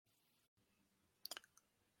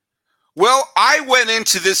Well, I went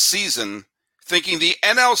into this season thinking the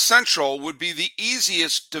NL Central would be the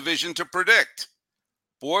easiest division to predict.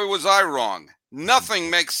 Boy, was I wrong. Nothing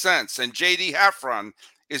makes sense, and JD Hafron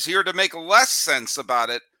is here to make less sense about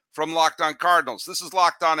it from Locked On Cardinals. This is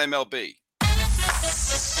Locked On MLB.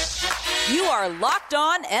 You are Locked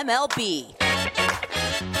On MLB,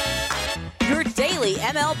 your daily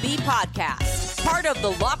MLB podcast. Part of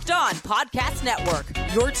the Locked On Podcast Network,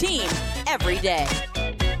 your team every day.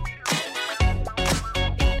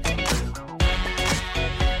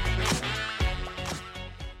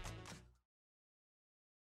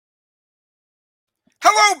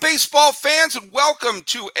 Hello, baseball fans, and welcome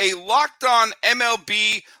to a Locked On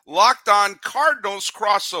MLB, Locked On Cardinals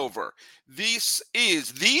crossover. This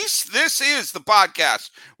is the podcast.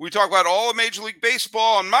 We talk about all of Major League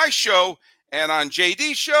Baseball on my show, and on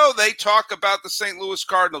JD's show, they talk about the St. Louis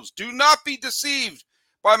Cardinals. Do not be deceived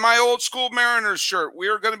by my old school Mariners shirt. We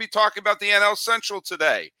are going to be talking about the NL Central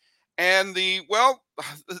today. And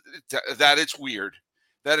that it's weird.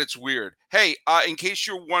 That it's weird. Hey, in case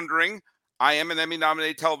you're wondering, I am an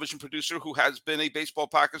Emmy-nominated television producer who has been a baseball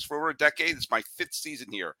podcast for over a decade. It's my fifth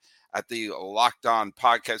season here at the Locked On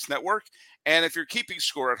Podcast Network. And if you're keeping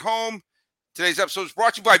score at home, today's episode is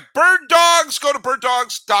brought to you by Bird Dogs. Go to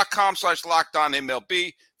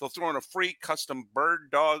birddogs.com/LockedOnMLB. They'll throw in a free custom Bird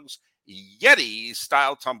Dogs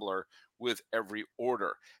Yeti-style tumbler with every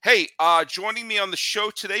order. Hey, joining me on the show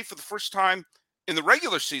today for the first time in the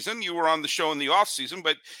regular season. You were on the show in the off season,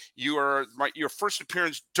 but you are your first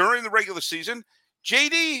appearance during the regular season.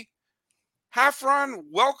 JD Hafron,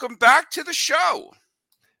 welcome back to the show.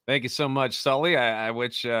 Thank you so much, Sully. I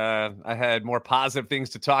wish I had more positive things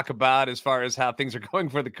to talk about as far as how things are going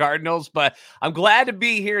for the Cardinals, but I'm glad to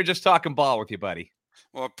be here just talking ball with you, buddy.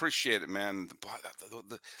 Well, appreciate it, man.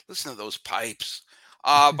 Listen to those pipes.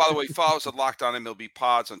 By the way, follow us at Locked On MLB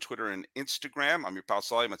Pods on Twitter and Instagram. I'm your pal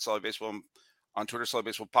Sully. I'm at Sully Baseball on Twitter, Sully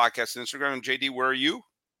Baseball Podcast, and Instagram. And JD, where are you?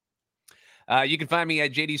 You can find me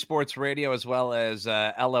at JD Sports Radio as well as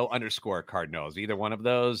LO_Cardinals. Either one of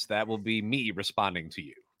those, that will be me responding to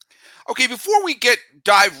you. Okay, before we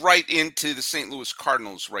dive right into the St. Louis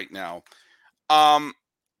Cardinals right now, I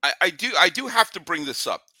do have to bring this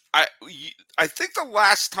up. I think the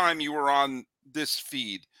last time you were on this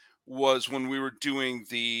feed was when we were doing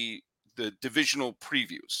the divisional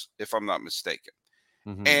previews, if I'm not mistaken.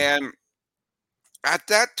 Mm-hmm. And at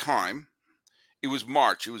that time, it was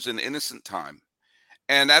March. It was an innocent time.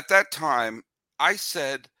 And at that time, I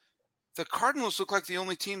said, the Cardinals look like the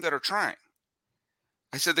only team that are trying.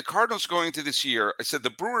 I said, the Cardinals going into this year, I said,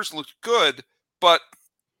 the Brewers looked good, but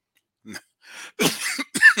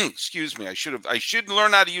excuse me, I should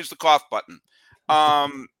learn how to use the cough button.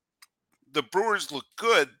 The Brewers looked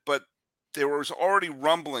good, but there was already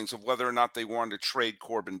rumblings of whether or not they wanted to trade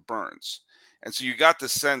Corbin Burnes. And so you got the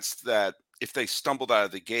sense that if they stumbled out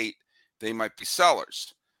of the gate, they might be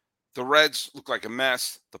sellers. The Reds look like a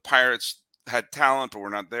mess. The Pirates had talent, but we're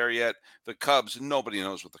not there yet. The Cubs, nobody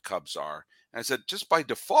knows what the Cubs are. And I said, just by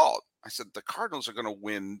default, I said, the Cardinals are going to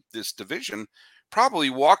win this division, probably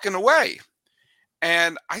walking away.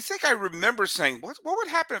 And I think I remember saying, what would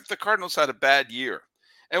happen if the Cardinals had a bad year?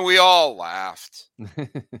 And we all laughed.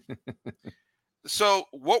 So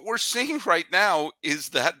what we're seeing right now is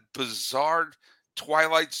that bizarre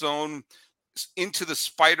Twilight Zone into the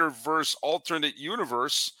Spider-Verse alternate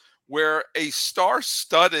universe where a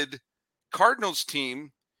star-studded Cardinals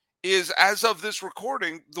team is, as of this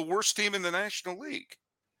recording, the worst team in the National League.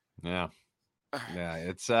 Yeah.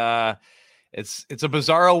 It's a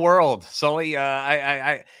bizarro world, Sully.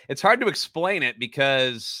 It's hard to explain it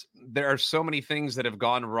because there are so many things that have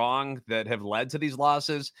gone wrong that have led to these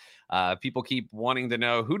losses. People keep wanting to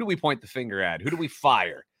know, who do we point the finger at? Who do we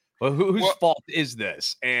fire? Well, whose fault is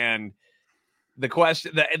this? And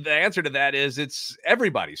the answer to that is it's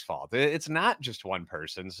everybody's fault. It's not just one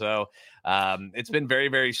person. So it's been very,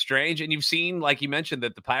 very strange. And you've seen, like you mentioned,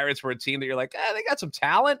 that the Pirates were a team that you're like, they got some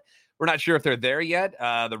talent. We're not sure if they're there yet.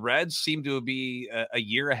 The Reds seem to be a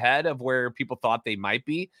year ahead of where people thought they might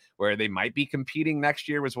be, where they might be competing next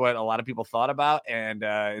year was what a lot of people thought about. And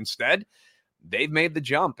instead, they've made the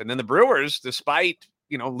jump. And then the Brewers, despite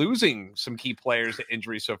losing some key players to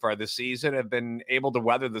injury so far this season, have been able to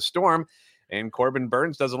weather the storm. And Corbin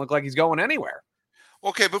Burnes doesn't look like he's going anywhere.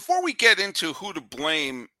 Okay, before we get into who to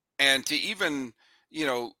blame and to even,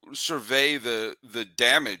 survey the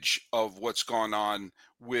damage of what's gone on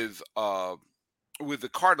with the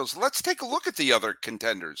Cardinals, let's take a look at the other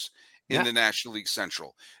contenders in the National League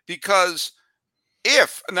Central. Because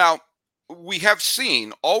we have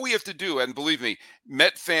seen, all we have to do, and believe me,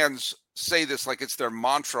 Met fans say this like it's their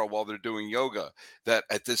mantra while they're doing yoga, that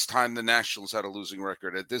at this time the Nationals had a losing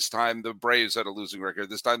record, at this time the Braves had a losing record, at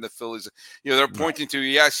this time the Phillies, they're pointing to,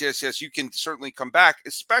 yes, you can certainly come back,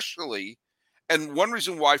 especially, and one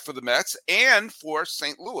reason why for the Mets and for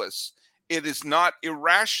St. Louis, it is not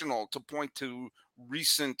irrational to point to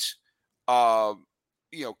recent,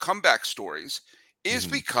 comeback stories, is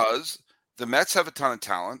because the Mets have a ton of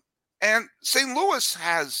talent and St. Louis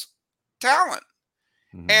has talent.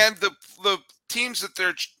 And the teams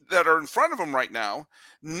that are in front of them right now,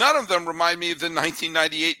 none of them remind me of the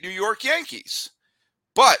 1998 New York Yankees.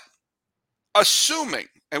 But assuming,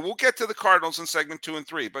 and we'll get to the Cardinals in segment 2 and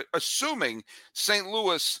 3, but assuming St.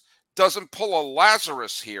 Louis doesn't pull a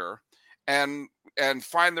Lazarus here and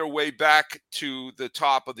find their way back to the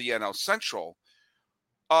top of the NL Central,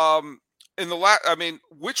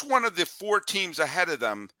 which one of the 4 teams ahead of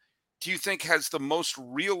them do you think has the most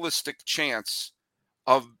realistic chance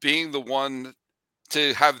of being the one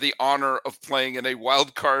to have the honor of playing in a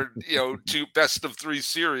wild card, 2 best of 3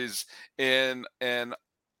 series in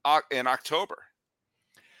October?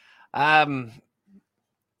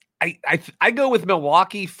 I go with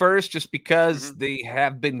Milwaukee first, just because they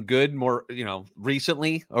have been good more,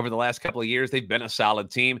 recently over the last couple of years. They've been a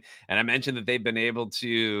solid team. And I mentioned that they've been able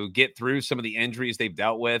to get through some of the injuries they've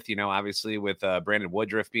dealt with, obviously with Brandon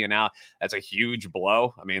Woodruff being out. That's a huge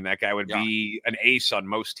blow. I mean, that guy would be an ace on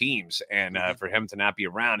most teams. And for him to not be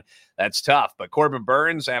around, that's tough. But Corbin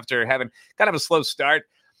Burns, after having kind of a slow start,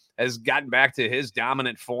 has gotten back to his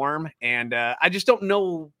dominant form. And I just don't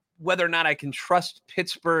know whether or not I can trust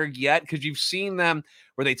Pittsburgh yet, because you've seen them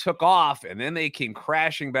where they took off and then they came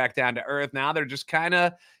crashing back down to earth. Now they're just kind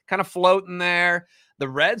of floating there. The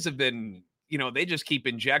Reds have been, they just keep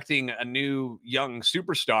injecting a new young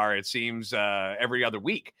superstar, it seems, every other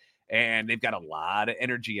week. And they've got a lot of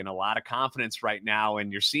energy and a lot of confidence right now,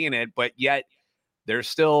 and you're seeing it, but yet they're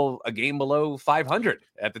still a game below 500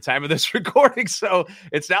 at the time of this recording. So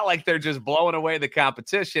it's not like they're just blowing away the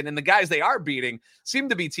competition. And the guys they are beating seem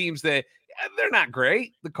to be teams that they're not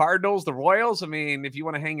great. The Cardinals, the Royals. I mean, if you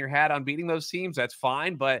want to hang your hat on beating those teams, that's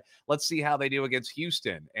fine. But let's see how they do against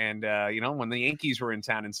Houston. And, when the Yankees were in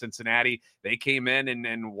town in Cincinnati, they came in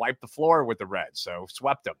and wiped the floor with the Reds. So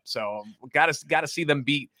swept them. So got to see them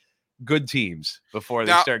beat good teams before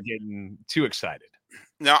they start getting too excited.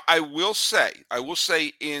 Now, I will say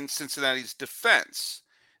in Cincinnati's defense,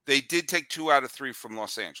 they did take 2 out of 3 from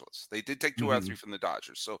Los Angeles. They did take 2 out of 3 from the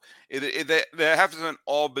Dodgers. So they haven't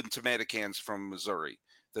all been tomato cans from Missouri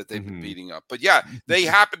that they've been beating up. But yeah, they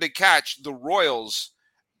happened to catch the Royals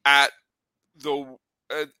at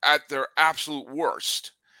their absolute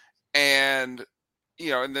worst, and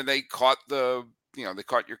and then they caught they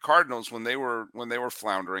caught your Cardinals when they were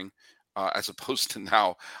floundering, as opposed to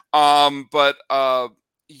now.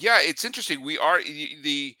 Yeah, it's interesting. We are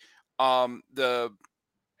the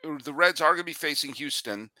Reds are going to be facing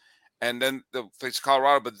Houston, and then they'll face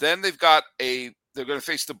Colorado. But then they're going to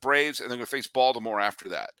face the Braves, and they're going to face Baltimore after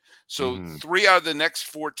that. So 3 out of the next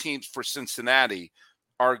 4 teams for Cincinnati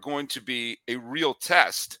are going to be a real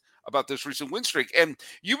test about this recent win streak. And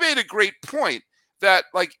you made a great point that,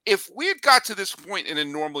 like, if we had got to this point in a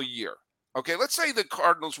normal year, okay, let's say the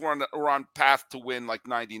Cardinals were on path to win like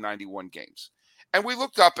 90, 91 games. And we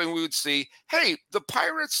looked up and we would see, hey, the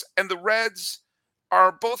Pirates and the Reds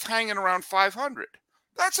are both hanging around 500.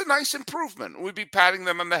 That's a nice improvement. We'd be patting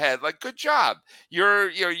them on the head like, good job. You're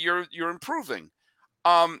improving.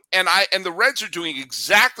 And the Reds are doing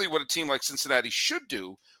exactly what a team like Cincinnati should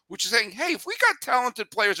do, which is saying, hey, if we got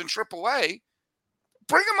talented players in AAA,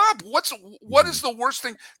 bring them up. What is the worst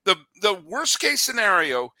thing? The worst case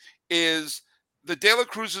scenario is the De La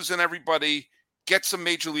Cruzes and everybody get some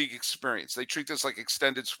major league experience. They treat this like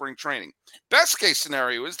extended spring training. Best case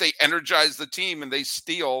scenario is they energize the team and they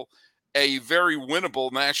steal a very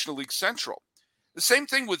winnable National League Central. The same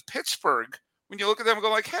thing with Pittsburgh. When you look at them and go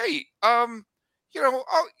like, hey, under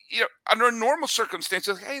normal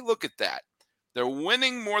circumstances, hey, look at that. They're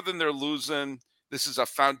winning more than they're losing. This is a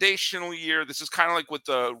foundational year. This is kind of like what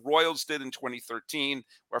the Royals did in 2013,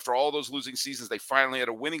 where after all those losing seasons, they finally had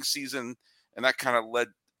a winning season, and that kind of led,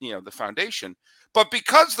 the foundation. But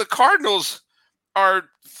because the Cardinals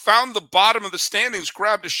found the bottom of the standings,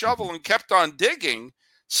 grabbed a shovel, and kept on digging,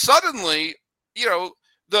 suddenly,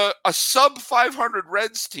 a sub 500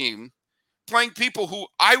 Reds team playing people who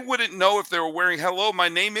I wouldn't know if they were wearing "Hello, my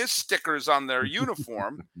name is" stickers on their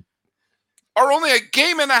uniform are only a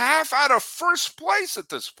game and a half out of first place at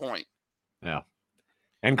this point. Yeah.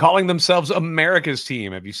 And calling themselves America's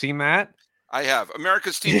team. Have you seen that? I have.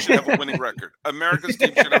 America's team should have a winning record. America's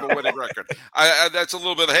team should have a winning record. That's a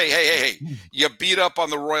little bit of, hey. You beat up on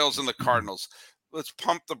the Royals and the Cardinals. Let's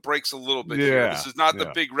pump the brakes a little bit here. This is not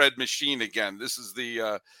the big red machine again. This is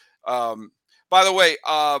the, by the way,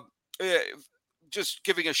 just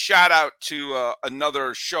giving a shout out to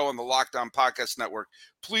another show on the Locked On Podcast Network.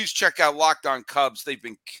 Please check out Locked On Cubs. They've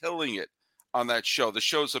been killing it on that show. The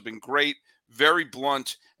shows have been great, very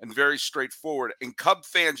blunt, and very straightforward. And Cub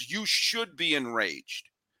fans, you should be enraged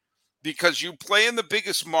because you play in the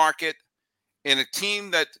biggest market in a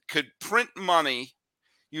team that could print money.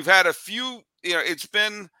 You've had a few, it's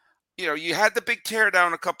been, you had the big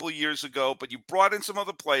teardown a couple of years ago, but you brought in some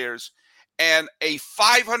other players, and a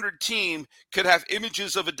 500 team could have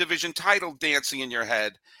images of a division title dancing in your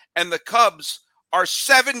head. And the Cubs are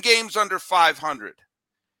 7 games under 500.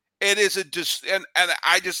 It is and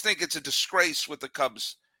I just think it's a disgrace what the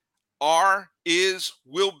Cubs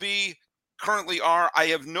will be, currently are. I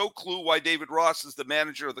have no clue why David Ross is the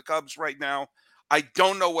manager of the Cubs right now. I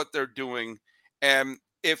don't know what they're doing. And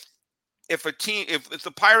if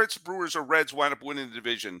the Pirates, Brewers, or Reds wind up winning the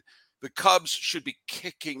division, the Cubs should be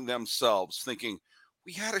kicking themselves, thinking,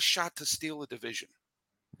 we had a shot to steal a division.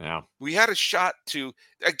 Yeah. We had a shot to,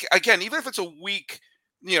 again, even if it's a weak,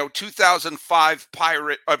 2005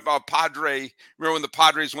 Padre. Remember when the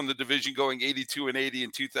Padres won the division going 82-80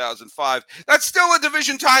 in 2005? That's still a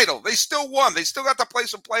division title. They still won. They still got to play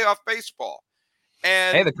some playoff baseball.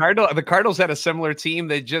 And hey, the Cardinals had a similar team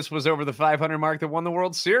that just was over the 500 mark that won the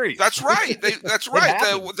World Series. That's right. That's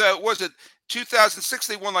right. Was it 2006?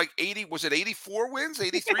 They won like 80. Was it 84 wins?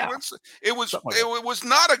 83 wins? It was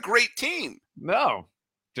not a great team. No,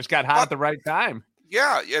 just got hot at the right time.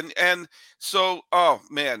 Yeah, and so, oh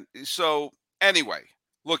man. So anyway,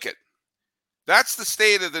 look at that's the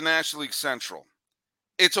state of the National League Central.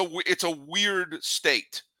 It's a weird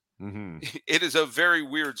state. Mm-hmm. It is a very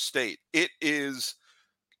weird state. It is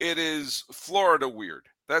Florida weird.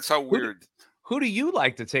 That's how weird. Who do you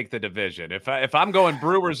like to take the division? If I'm going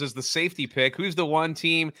Brewers as the safety pick, who's the one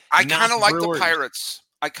team? I kind of like the Pirates.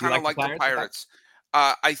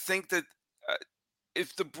 I think that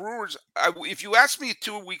if the Brewers, if you asked me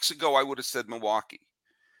 2 weeks ago, I would have said Milwaukee.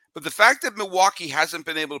 But the fact that Milwaukee hasn't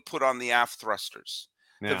been able to put on the aft thrusters,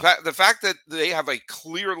 the fact that they have a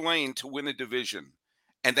clear lane to win a division,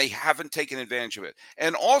 and they haven't taken advantage of it.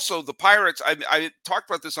 And also the Pirates, I talked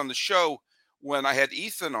about this on the show when I had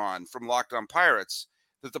Ethan on from Locked On Pirates,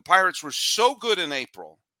 that the Pirates were so good in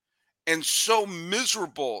April and so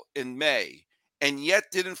miserable in May, and yet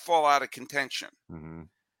didn't fall out of contention. Mm-hmm.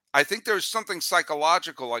 I think there's something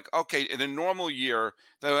psychological, like, okay, in a normal year,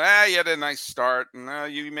 you had a nice start,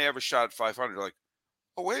 and you may have a shot at 500. Like,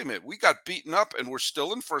 oh, wait a minute, we got beaten up, and we're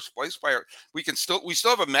still in first place. We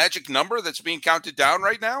still have a magic number that's being counted down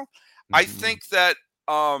right now. Mm-hmm. I think that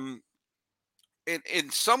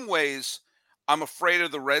in some ways, I'm afraid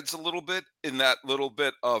of the Reds a little bit, in that little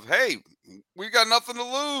bit of, hey, we got nothing to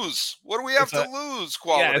lose. What do we have to lose?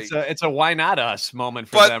 Quality. Yeah, it's a why not us moment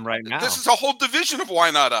for them right now. This is a whole division of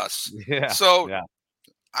why not us. Yeah. So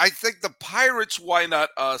I think the Pirates why not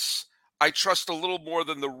us, I trust a little more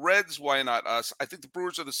than the Reds why not us. I think the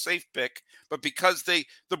Brewers are the safe pick, but because the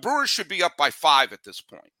Brewers should be up by 5 at this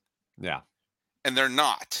point. Yeah. And they're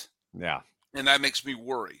not. Yeah. And that makes me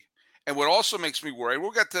worry. And what also makes me worry,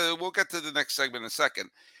 we'll get to the next segment in a second,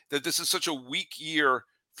 that this is such a weak year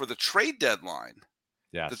for the trade deadline.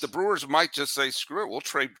 Yes. That the Brewers might just say, screw it, we'll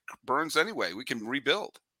trade Burns anyway. We can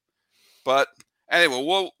rebuild. But anyway,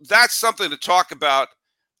 well, that's something to talk about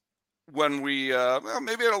when we,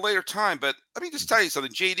 maybe at a later time. But let me just tell you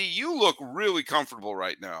something, JD, you look really comfortable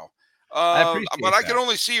right now. But I can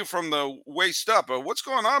only see you from the waist up. What's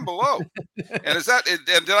going on below? And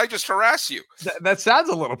did I just harass you? That sounds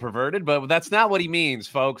a little perverted, but that's not what he means,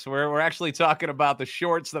 folks. We're actually talking about the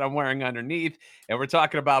shorts that I'm wearing underneath, and we're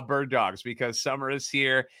talking about bird dogs because summer is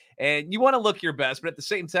here, and you want to look your best, but at the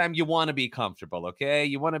same time, you want to be comfortable, okay?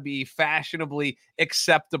 You want to be fashionably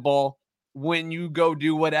acceptable when you go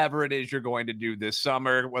do whatever it is you're going to do this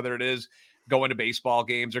summer, whether it is going to baseball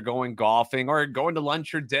games or going golfing or going to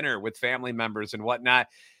lunch or dinner with family members and whatnot.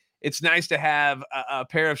 It's nice to have a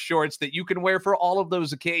pair of shorts that you can wear for all of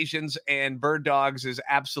those occasions, and Bird Dogs is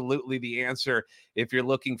absolutely the answer if you're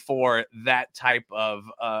looking for that type of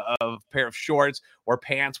pair of shorts or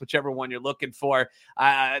pants, whichever one you're looking for.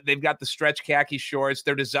 They've got the stretch khaki shorts.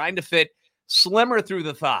 They're designed to fit slimmer through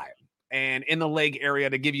the thigh and in the leg area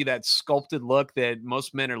to give you that sculpted look that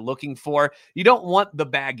most men are looking for. You don't want the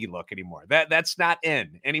baggy look anymore. That's not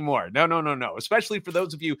in anymore. No. Especially for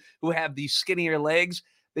those of you who have these skinnier legs,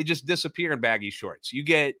 they just disappear in baggy shorts. You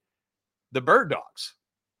get the Bird Dogs.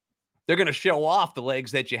 they're going to show off the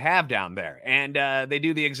legs that you have down there. And they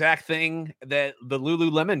do the exact thing that the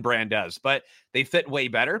Lululemon brand does, but they fit way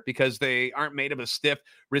better because they aren't made of a stiff,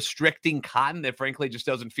 restricting cotton that frankly just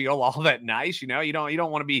doesn't feel all that nice. You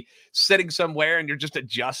don't want to be sitting somewhere and you're just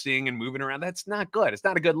adjusting and moving around. That's not good. It's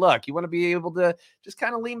not a good look. You want to be able to just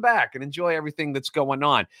kind of lean back and enjoy everything that's going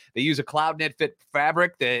on. They use a cloud knit fit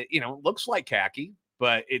fabric that, looks like khaki,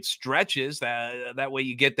 but it stretches that way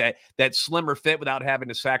you get that slimmer fit without having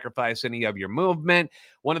to sacrifice any of your movement.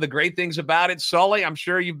 One of the great things about it, Sully, I'm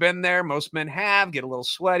sure you've been there. Most men have. Get a little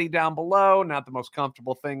sweaty down below. Not the most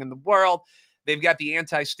comfortable thing in the world. They've got the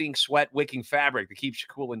anti-stink sweat wicking fabric that keeps you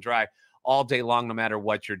cool and dry all day long, no matter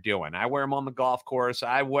what you're doing. I wear them on the golf course.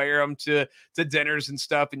 I wear them to dinners and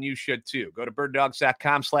stuff, and you should too. Go to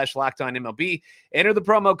birddogs.com/LockedOnMLB. Enter the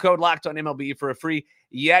promo code LockedOnMLB for a free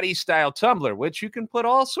Yeti-style tumbler, which you can put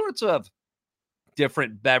all sorts of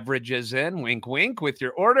different beverages in, wink, wink, with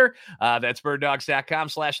your order. That's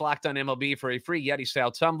birddogs.com/LockedOnMLB for a free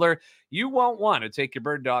Yeti-style tumbler. You won't want to take your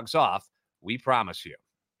bird dogs off. We promise you.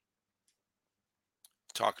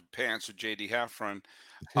 Talking pants with JD Hafron.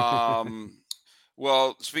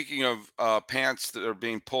 Well, speaking of pants that are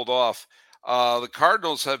being pulled off, the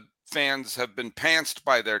Cardinals fans have been pantsed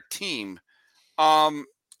by their team. I'm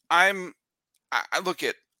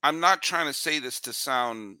not trying to say this to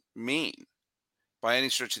sound mean by any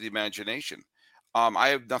stretch of the imagination. I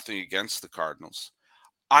have nothing against the Cardinals.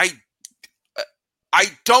 I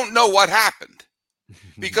don't know what happened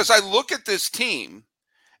because I look at this team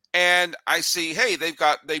and I see, hey,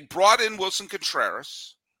 they brought in Wilson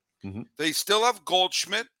Contreras. Mm-hmm. They still have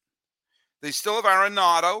Goldschmidt. They still have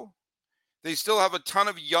Arenado. They still have a ton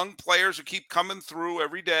of young players who keep coming through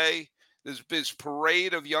every day. There's this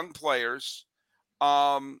parade of young players.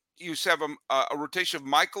 You have a rotation of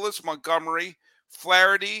Michaelis, Montgomery,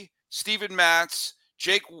 Flaherty, Steven Matz,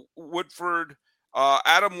 Jake Woodford,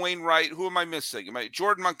 Adam Wainwright. Who am I missing?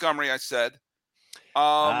 Jordan Montgomery, I said.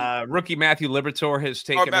 Rookie Matthew Liberatore has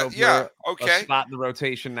taken over a spot in the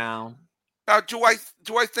rotation now. Now, do I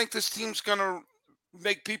think this team's going to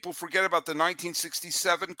make people forget about the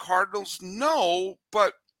 1967 Cardinals? No,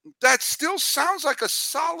 but that still sounds like a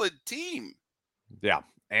solid team. Yeah,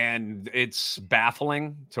 and it's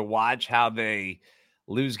baffling to watch how they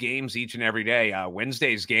lose games each and every day.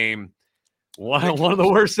 Wednesday's game, one of the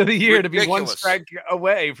worst of the year. Ridiculous. To be one strike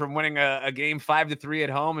away from winning a game 5-3 at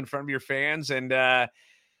home in front of your fans, and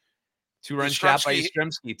 2-run shot by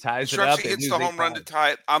Yastrzemski ties it up. Yastrzemski hits the home run to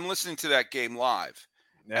tie it. I'm listening to that game live.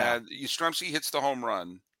 Yeah. And Yastrzemski hits the home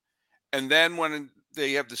run. And then when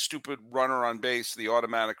they have the stupid runner on base, the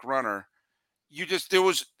automatic runner, there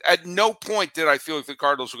was at no point did I feel like the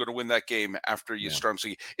Cardinals were going to win that game after Yastrzemski.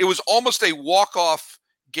 Yeah. It was almost a walk-off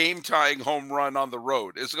game-tying home run on the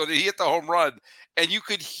road. He hit the home run, and you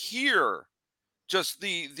could hear just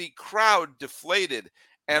the crowd deflated.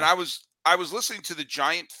 And I was listening to the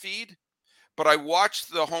Giant feed, but I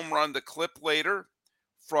watched the home run, the clip later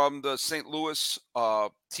from the St. Louis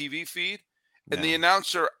TV feed, and the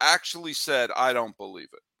announcer actually said, "I don't believe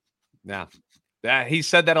it." Yeah, he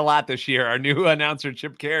said that a lot this year. Our new announcer,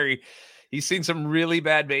 Chip Carey, he's seen some really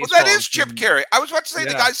bad baseball. Well, that is Chip Carey. I was about to say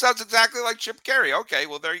the guy sounds exactly like Chip Carey. Okay,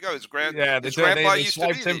 well, there you go. His grandpa they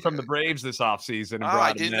swiped him from the Braves this offseason.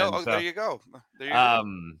 I didn't know. So. There you go.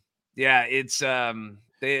 Yeah, it's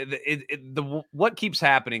what keeps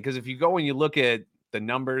happening, because if you go and you look at the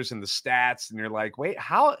numbers and the stats and you're like, wait,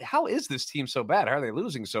 how is this team so bad? How are they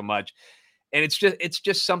losing so much? And it's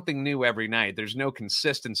just something new every night. There's no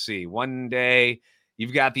consistency. One day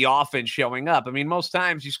you've got the offense showing up. I mean, most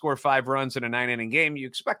times you score 5 runs in a 9-inning game, you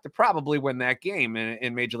expect to probably win that game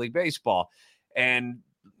in Major League Baseball. And,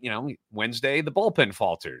 Wednesday, the bullpen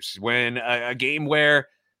falters. When a game where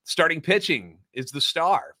starting pitching is the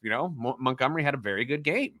star, Montgomery had a very good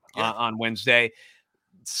game on Wednesday.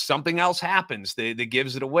 Something else happens that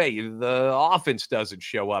gives it away. The offense doesn't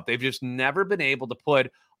show up. They've just never been able to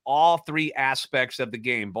put all 3 aspects of the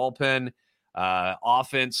game, bullpen,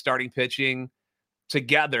 offense, starting pitching,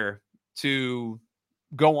 together to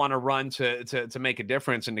go on a run to make a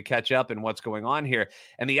difference and to catch up in what's going on here.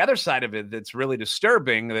 And the other side of it that's really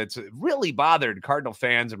disturbing, that's really bothered Cardinal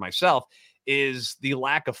fans and myself, is the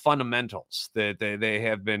lack of fundamentals that they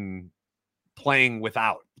have been playing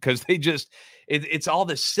without, because it's all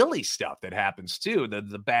the silly stuff that happens too.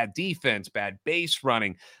 The bad defense, bad base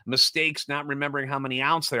running, mistakes, not remembering how many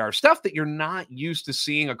outs there are, stuff that you're not used to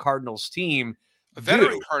seeing a Cardinals team, a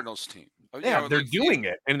veteran Cardinals team. Yeah, they're doing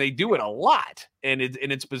it, and they do it a lot, and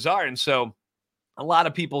it's bizarre. And so a lot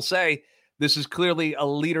of people say this is clearly a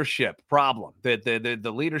leadership problem.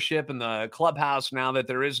 The leadership in the clubhouse, now that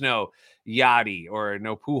there is no Yachty or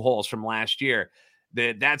no Pujols from last year,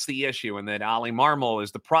 that's the issue, and that Ollie Marmol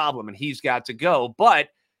is the problem, and he's got to go. But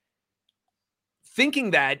thinking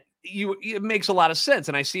that, it makes a lot of sense,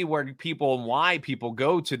 and I see why people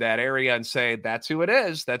go to that area and say that's who it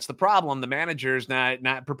is. That's the problem. The manager's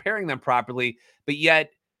not preparing them properly, but yet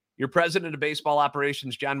your president of baseball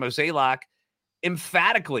operations, John Mozeliak,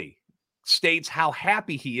 emphatically states how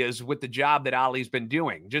happy he is with the job that Ollie's been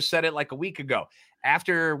doing. Just said it like a week ago.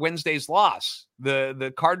 After Wednesday's loss,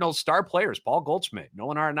 the Cardinals star players, Paul Goldschmidt,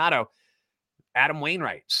 Nolan Arenado, Adam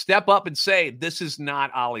Wainwright, step up and say, this is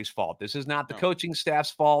not Ollie's fault. This is not the coaching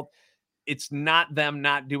staff's fault. It's not them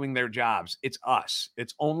not doing their jobs. It's us.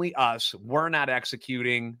 It's only us. We're not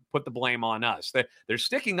executing. Put the blame on us. They're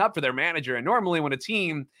sticking up for their manager. And normally when a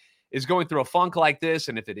team is going through a funk like this,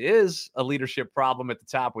 and if it is a leadership problem at the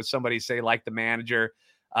top with somebody, say, like the manager,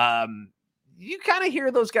 you kind of hear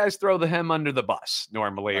those guys throw him under the bus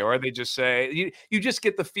normally, or they just say, you just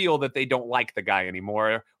get the feel that they don't like the guy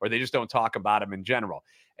anymore, or they just don't talk about him in general.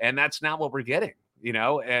 And that's not what we're getting,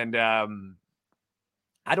 and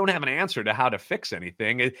I don't have an answer to how to fix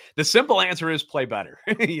anything. The simple answer is play better.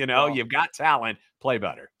 You've got talent, play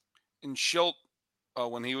better. And Schilt,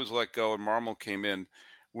 when he was let go and Marmol came in,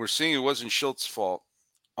 we're seeing it wasn't Schilt's fault.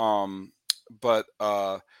 But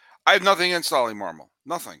I have nothing against Ollie Marmol.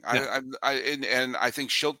 Nothing. Yeah. And I think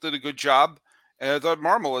Schilt did a good job. And I thought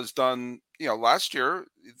Marmol has done, last year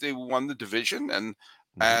they won the division, and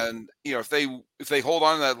if they hold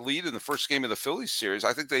on to that lead in the first game of the Phillies series,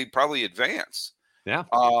 I think they probably advance. Yeah.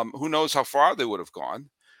 Who knows how far they would have gone.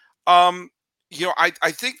 I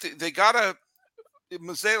think they gotta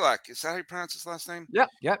Mozeliak, is that how you pronounce his last name? Yeah,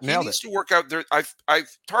 nailed he needs to work out there.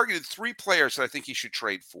 I've targeted 3 players that I think he should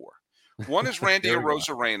trade for. One is Randy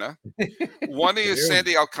Arozarena, one is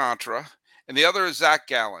Sandy Alcantara, and the other is Zach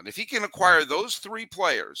Gallen. If he can acquire those 3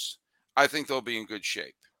 players, I think they'll be in good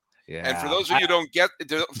shape. Yeah. And for those of you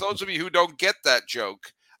who don't get that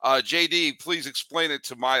joke, JD, please explain it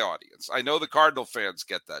to my audience. I know the Cardinal fans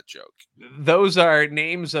get that joke. Those are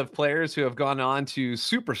names of players who have gone on to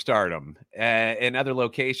superstardom in other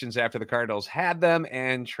locations after the Cardinals had them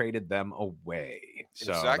and traded them away.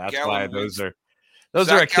 So that's why those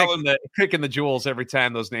are a kick in the jewels every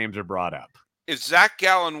time those names are brought up. If Zach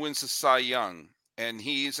Gallen wins the Cy Young, and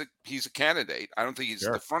he's a candidate, I don't think he's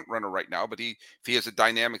the front runner right now, but if he has a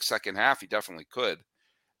dynamic second half, he definitely could.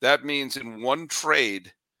 That means in one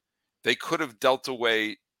trade, they could have dealt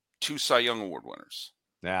away 2 Cy Young Award winners.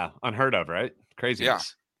 Yeah, unheard of, right?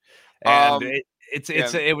 Craziness. Yeah. And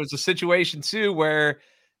it was a situation too where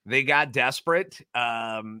they got desperate.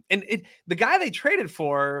 The guy they traded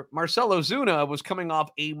for, Marcell Ozuna, was coming off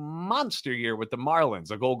a monster year with the Marlins,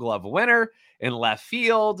 a Gold Glove winner in left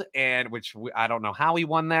field, and which I don't know how he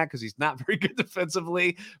won that because he's not very good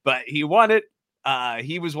defensively, but he won it.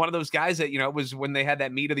 He was one of those guys that, it was when they had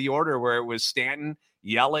that meat of the order where it was Stanton,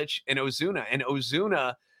 Yelich, and Ozuna. And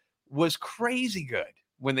Ozuna was crazy good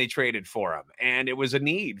when they traded for him. And it was a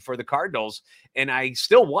need for the Cardinals. And I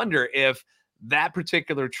still wonder if that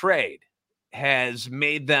particular trade has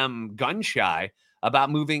made them gun shy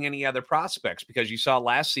about moving any other prospects, because you saw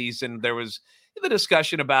last season there was the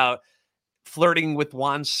discussion about flirting with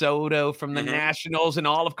Juan Soto from the Nationals, and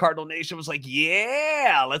all of Cardinal Nation was like,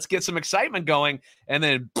 yeah, let's get some excitement going. And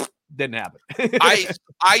then didn't happen.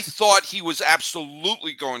 I thought he was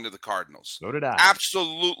absolutely going to the Cardinals. So did I.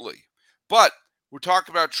 Absolutely. But we're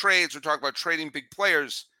talking about trades. We're talking about trading big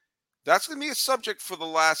players. That's going to be a subject for the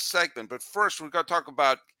last segment. But first, we've got to talk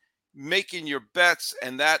about making your bets,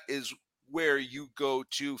 and that is where you go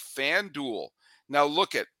to FanDuel. Now,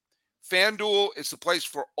 look at FanDuel is the place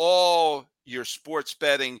for all your sports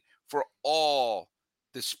betting, for all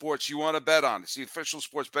the sports you want to bet on. It's the official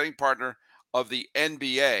sports betting partner of the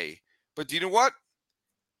NBA. But do you know what?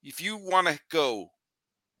 If you want to go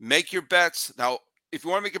make your bets, now, if you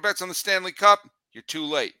want to make your bets on the Stanley Cup, you're too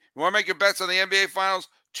late. You want to make your bets on the NBA Finals,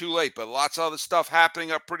 too late. But lots of other stuff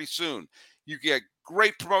happening up pretty soon. You get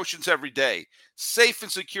great promotions every day. Safe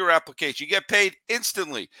and secure application. You get paid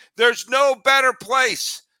instantly. There's no better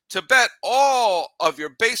place to bet all of your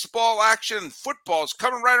baseball action. Football is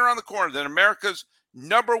coming right around the corner than America's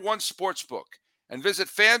 #1 sports book. And visit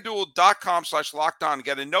FanDuel.com/lockedon and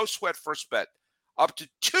get a no-sweat first bet up to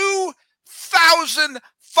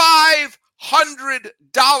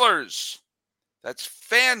 $2,500. That's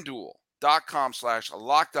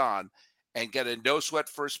FanDuel.com/lockedon and get a no-sweat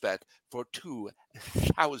first bet for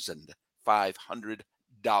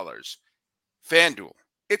 $2,500. FanDuel,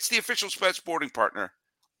 it's the official sports betting partner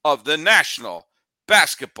of the National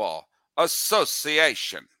Basketball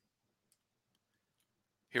Association.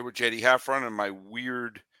 Here with JD Hafron and my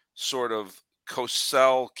weird sort of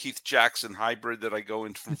Cosell Keith Jackson hybrid that I go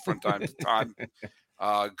in from time to time.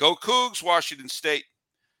 Go Cougs, Washington State,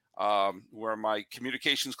 where my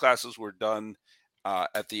communications classes were done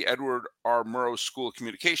at the Edward R. Murrow School of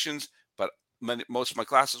Communications, but most of my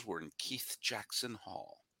classes were in Keith Jackson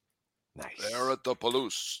Hall. Nice. There at the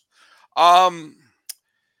Palouse.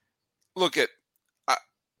 Look at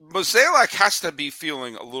Mozeliak has to be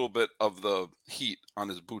feeling a little bit of the heat on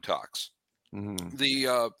his buttocks.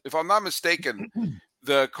 Mm-hmm. If I'm not mistaken,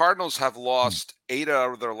 the Cardinals have lost 8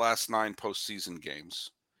 out of their last 9 postseason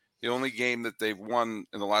games. The only game that they've won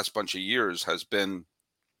in the last bunch of years has been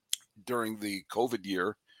during the COVID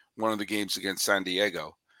year, one of the games against San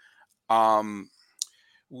Diego.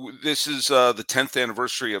 This is the 10th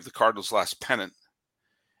anniversary of the Cardinals' last pennant.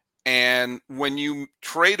 And when you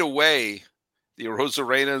trade away the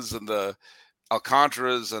Arozarenas and the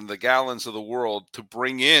Alcantaras and the Gallons of the world to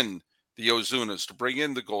bring in the Ozunas, to bring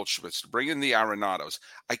in the Goldschmidts, to bring in the Arenados,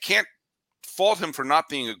 I can't fault him for not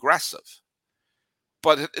being aggressive.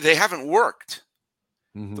 But they haven't worked.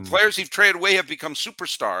 Mm-hmm. The players he's traded away have become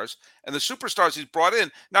superstars, and the superstars he's brought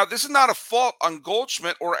in. Now, this is not a fault on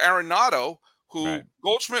Goldschmidt or Arenado, who right.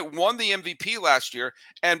 Goldschmidt won the MVP last year.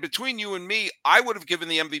 And between you and me, I would have given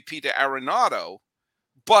the MVP to Arenado,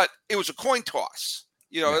 but it was a coin toss.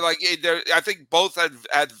 You know, I think both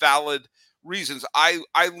had valid reasons. I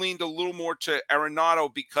leaned a little more to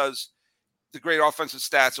Arenado because the great offensive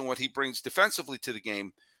stats and what he brings defensively to the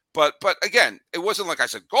game. But again, it wasn't like I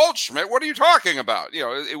said, Goldschmidt, what are you talking about? You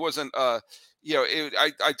know, it wasn't, I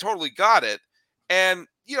totally got it. And,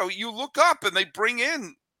 you know, you look up and they bring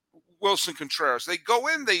in Wilson Contreras. They go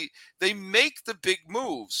in, they make the big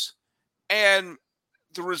moves. And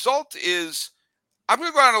the result is, I'm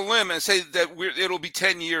going to go on a limb and say that it'll be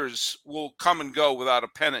 10 years we'll come and go without a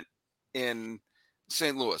pennant in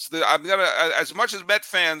St. Louis. I'm going to, as much as Met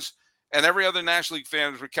fans and every other National League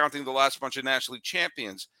fan is recounting the last bunch of National League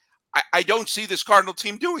champions, I don't see this Cardinal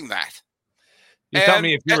team doing that. You tell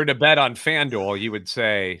me if you were to bet on FanDuel, you would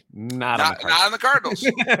say not on the Cardinals.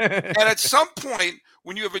 And at some point,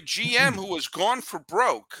 when you have a GM who has gone for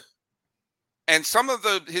broke, and some of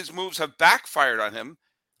his moves have backfired on him,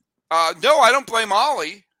 no, I don't blame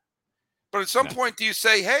Ollie. But at some point, do you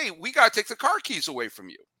say, hey, we got to take the car keys away from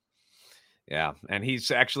you? Yeah, and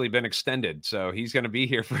he's actually been extended, so he's going to be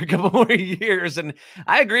here for a couple more years. And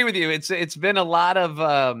I agree with you. It's been a lot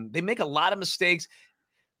of they make a lot of mistakes.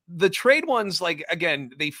 The trade ones, like,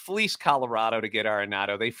 again, they fleece Colorado to get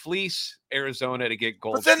Arenado. They fleece Arizona to get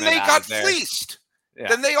Goldschmidt. But then they got fleeced. Yeah.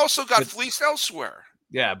 Then they also got fleeced elsewhere.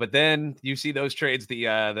 Yeah, but then you see those trades,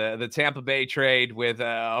 the Tampa Bay trade with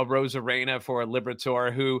a Rosarena for a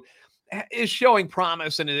Liberatore, who is showing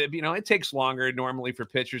promise, and it takes longer normally for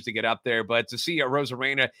pitchers to get up there, but to see a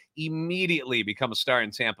Rosarena immediately become a star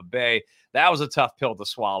in Tampa Bay, that was a tough pill to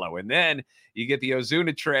swallow. And then you get the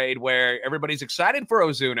Ozuna trade where everybody's excited for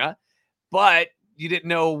Ozuna, but you didn't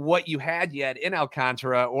know what you had yet in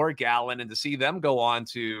Alcantara or Gallen, and to see them go on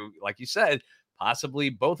to, like you said, possibly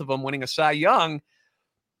both of them winning a Cy Young,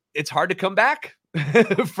 it's hard to come back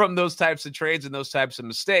from those types of trades and those types of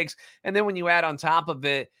mistakes. And then when you add on top of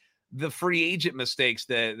it the free agent mistakes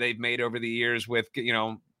that they've made over the years with,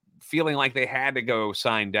 feeling like they had to go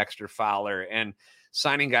sign Dexter Fowler and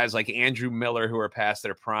signing guys like Andrew Miller, who are past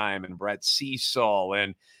their prime, and Brett Cecil.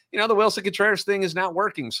 And, the Wilson Contreras thing is not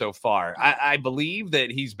working so far. I believe that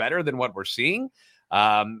he's better than what we're seeing.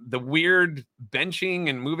 The weird benching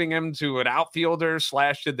and moving him to an outfielder /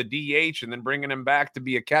 to the DH and then bringing him back to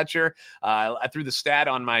be a catcher. I threw the stat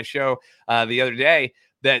on my show the other day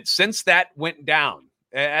that since that went down,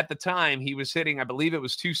 at the time, he was hitting, I believe it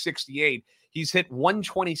was 268. He's hit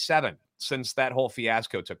 127 since that whole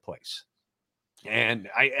fiasco took place. And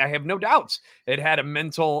I have no doubts it had a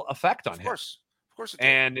mental effect on him. Of course it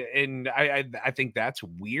did. And I think that's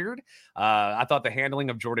weird. I thought the handling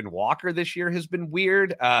of Jordan Walker this year has been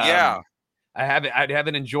weird. I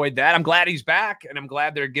haven't enjoyed that. I'm glad he's back, and I'm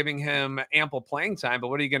glad they're giving him ample playing time. But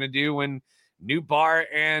what are you going to do when Newbar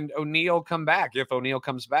and O'Neill come back? If O'Neill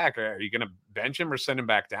comes back, are you going to bench him or send him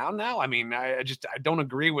back down now? I mean, I don't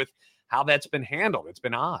agree with how that's been handled. It's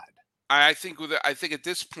been odd. I think at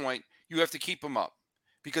this point you have to keep him up,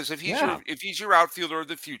 because if he's your outfielder of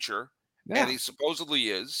the future, and he supposedly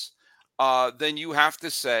is, then you have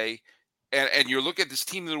to say, and you look at this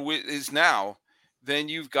team that is now, then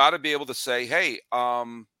you've got to be able to say, hey,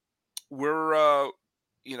 you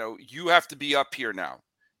have to be up here now.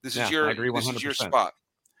 This is your spot.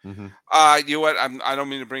 Mm-hmm. You know what? I don't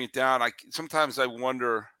mean to bring it down. Sometimes I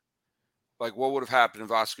wonder Like, what would have happened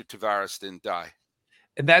if Oscar Taveras didn't die?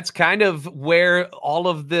 And that's kind of where all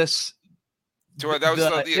of this, So that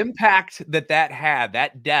was the impact that had,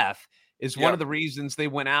 that death, is one of the reasons they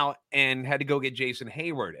went out and had to go get Jason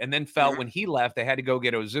Hayward, and then felt when he left, they had to go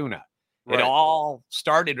get Ozuna. Right. It all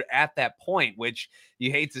started at that point, which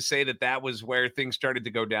you hate to say that was where things started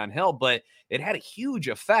to go downhill, but it had a huge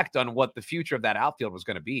effect on what the future of that outfield was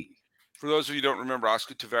going to be. For those of you who don't remember,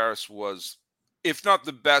 Oscar Taveras was, if not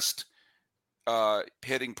the best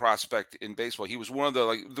hitting prospect in baseball, he was one of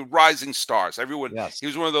the rising stars. Everyone, he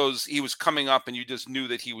was one of those. He was coming up, and you just knew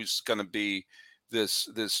that he was going to be this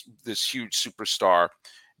huge superstar.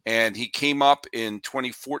 And he came up in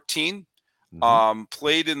 2014.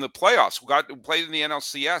 Played in the playoffs. Played in the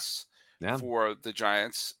NLCS for the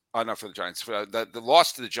Giants. Not for the Giants. For the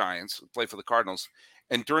loss to the Giants. Played for the Cardinals.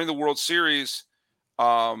 And during the World Series,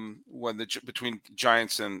 when between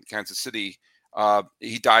Giants and Kansas City,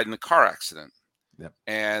 he died in a car accident. Yep.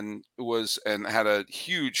 And had a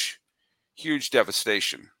huge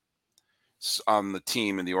devastation on the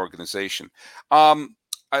team and the organization. There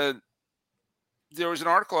was an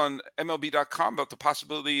article on MLB.com about the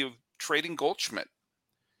possibility of trading Goldschmidt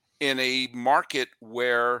in a market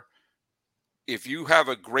where if you have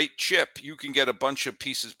a great chip, you can get a bunch of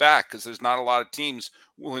pieces back, because there's not a lot of teams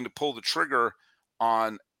willing to pull the trigger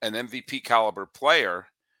on an MVP caliber player.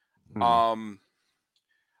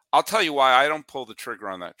 I'll tell you why I don't pull the trigger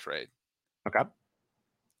on that trade. Okay.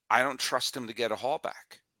 I don't trust him to get a haul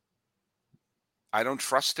back. I don't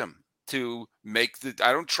trust him to make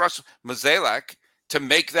I don't trust Mozeliak to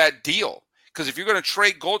make that deal. Because if you're going to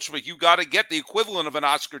trade Goldschmidt, you got to get the equivalent of an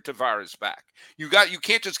Oscar Taveras back. You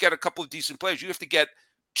can't just get a couple of decent players. You have to get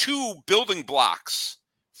two building blocks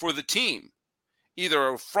for the team, either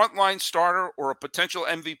a frontline starter or a potential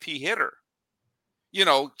MVP hitter.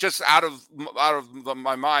 Just out of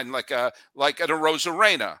my mind, like an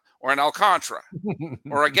Arozarena or an Alcantara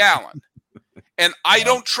or a Gallen. And I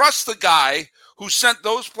don't trust the guy who sent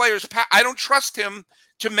those players. I don't trust him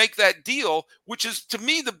to make that deal, which is, to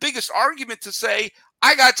me, the biggest argument to say,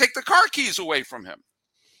 I got to take the car keys away from him.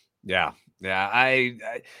 Yeah. And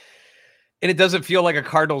it doesn't feel like a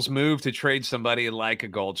Cardinals move to trade somebody like a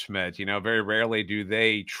Goldschmidt. Very rarely do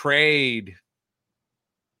they trade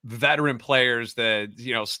veteran players that,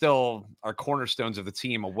 still are cornerstones of the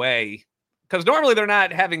team away, because normally they're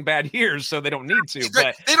not having bad years, so they don't need to.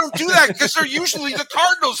 But they don't do that because they're usually the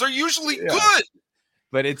Cardinals. They're usually good.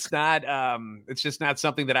 But it's not. It's just not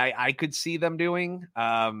something that I could see them doing.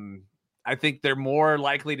 I think they're more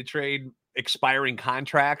likely to trade expiring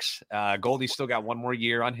contracts. Goldie's still got one more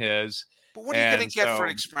year on his. But what are you going to get for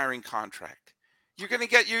an expiring contract? You're going to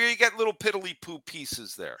get little piddly poo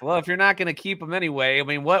pieces there. Well, if you're not going to keep them anyway, I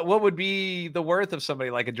mean, what would be the worth of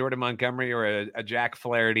somebody like a Jordan Montgomery or a Jack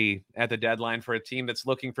Flaherty at the deadline for a team that's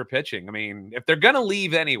looking for pitching? I mean, if they're going to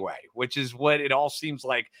leave anyway, which is what it all seems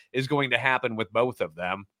like is going to happen with both of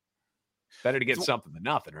them, better to get something than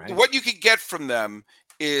nothing, right? What you could get from them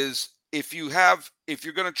is, if you're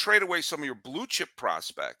going to trade away some of your blue chip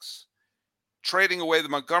prospects, trading away the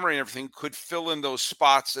Montgomery and everything could fill in those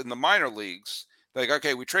spots in the minor leagues. Like,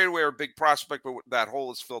 okay, we trade away our big prospect, but that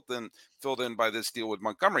hole is filled in by this deal with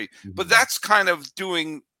Montgomery. Mm-hmm. But that's kind of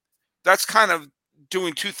doing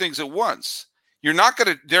two things at once. They're not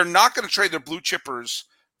going to trade their blue chippers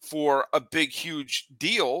for a big, huge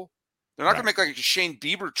deal. They're not going to make like a Shane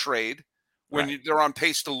Bieber trade when they're on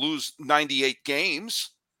pace to lose 98 games.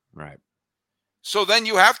 Right. So then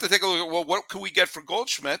you have to take a look at, well, what can we get for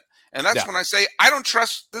Goldschmidt? And that's when I say, I don't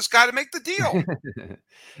trust this guy to make the deal.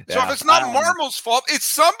 So if it's not Marmol's fault, it's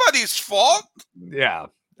somebody's fault. Yeah.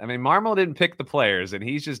 I mean, Marmol didn't pick the players, and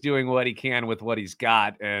he's just doing what he can with what he's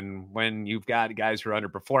got. And when you've got guys who are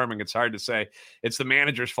underperforming, it's hard to say it's the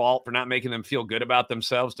manager's fault for not making them feel good about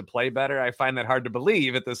themselves to play better. I find that hard to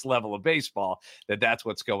believe at this level of baseball that that's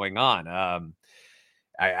what's going on.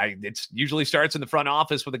 It usually starts in the front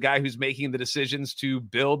office with a guy who's making the decisions to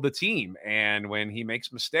build the team. And when he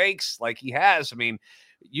makes mistakes like he has, I mean,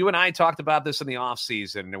 you and I talked about this in the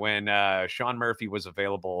offseason when Sean Murphy was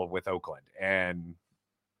available with Oakland. And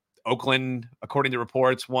Oakland, according to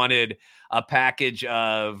reports, wanted a package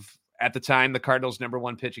of, at the time, the Cardinals' number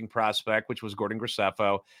one pitching prospect, which was Gordon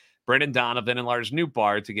Graceffo, Brendan Donovan, and Lars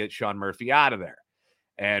Nootbaar to get Sean Murphy out of there.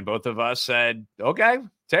 And both of us said, okay,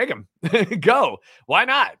 take him. Go. Why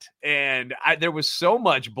not? And there was so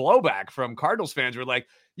much blowback from Cardinals fans who were like,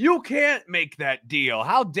 you can't make that deal.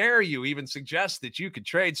 How dare you even suggest that you could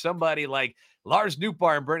trade somebody like Lars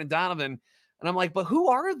Nootbaar and Brendan Donovan? And I'm like, but who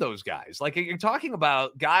are those guys? Like, you're talking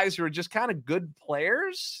about guys who are just kind of good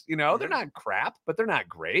players. They're not crap, but they're not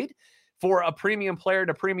great. for a premium player at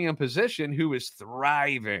a premium position who is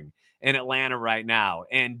thriving in Atlanta right now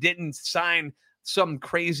and didn't sign some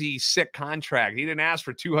crazy sick contract. He didn't ask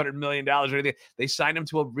for $200 million or anything. They signed him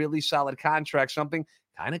to a really solid contract, something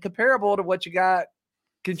kind of comparable to what you got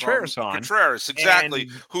Contreras on. Contreras, exactly.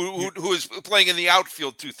 Who is playing in the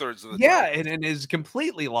outfield 2/3 of the time. And is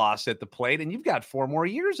completely lost at the plate. And you've got 4 more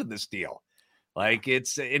years of this deal. Like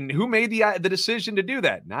and who made the decision to do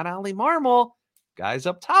that? Not Ollie Marmol. Guys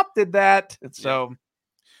up top did that. And so,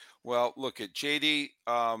 well, look at JD.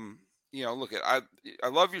 Look at I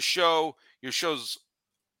love your show. Your show's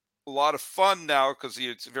a lot of fun now because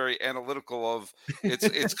it's very analytical.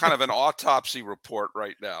 It's kind of an autopsy report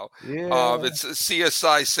right now. It's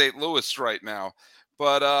CSI St. Louis right now.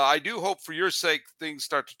 But I do hope for your sake things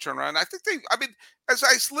start to turn around. I think as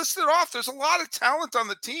I listed off, there's a lot of talent on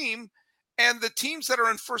the team. And the teams that are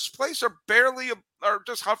in first place are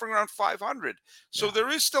just hovering around 500. So there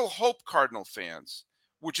is still hope, Cardinal fans,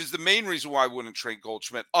 which is the main reason why I wouldn't trade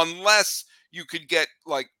Goldschmidt, unless you could get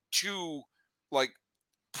like 2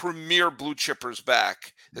 premier blue chippers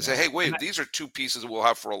back and say, hey, wait, these are 2 pieces we'll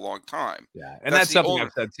have for a long time. Yeah. And that's something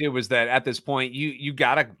I've said too, was that at this point, you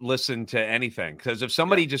got to listen to anything. Because if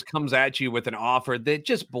somebody just comes at you with an offer that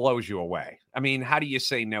just blows you away, I mean, how do you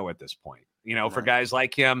say no at this point? For guys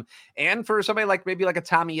like him and for somebody like maybe like a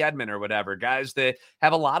Tommy Edman or whatever, guys that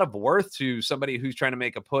have a lot of worth to somebody who's trying to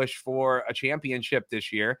make a push for a championship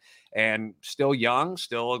this year and still young,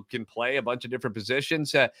 still can play a bunch of different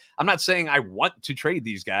positions. I'm not saying I want to trade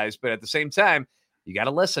these guys, but at the same time, you got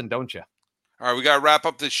to listen, don't you? All right, we got to wrap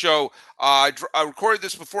up this show. I recorded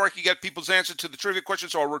this before I could get people's answer to the trivia question,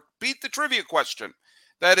 so I'll repeat the trivia question.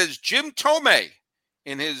 That is, Jim Thome,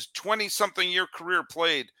 in his 20-something year career,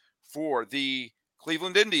 played for the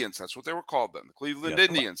Cleveland Indians. That's what they were called then. The Cleveland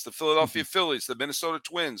Indians, the Philadelphia Phillies, the Minnesota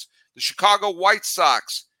Twins, the Chicago White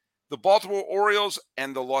Sox, the Baltimore Orioles,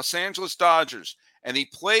 and the Los Angeles Dodgers. And he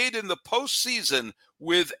played in the postseason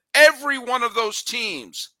with every one of those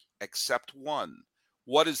teams except one.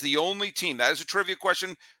 What is the only team? That is a trivia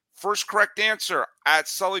question. First correct answer at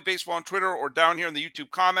Sully Baseball on Twitter or down here in the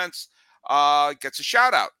YouTube comments gets a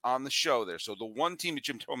shout out on the show there. So the one team that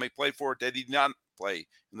Jim Thome played for that he did not play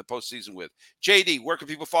in the postseason with. JD, where can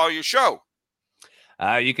people follow your show?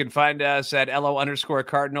 You can find us at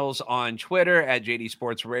LO_Cardinals on Twitter, at JD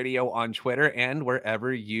Sports Radio on Twitter, and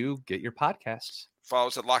wherever you get your podcasts. Follow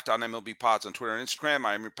us at Locked On MLB Pods on Twitter and Instagram.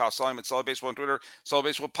 I am your pal Sully at Sully Baseball on Twitter, Sully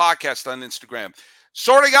Baseball Podcast on Instagram.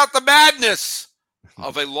 Sorting out the madness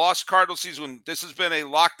of a lost Cardinals season. This has been a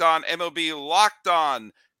Locked On MLB Locked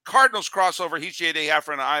On Cardinals crossover. He's JD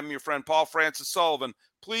Hafron. I'm your friend Paul Francis Sullivan.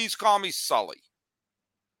 Please call me Sully.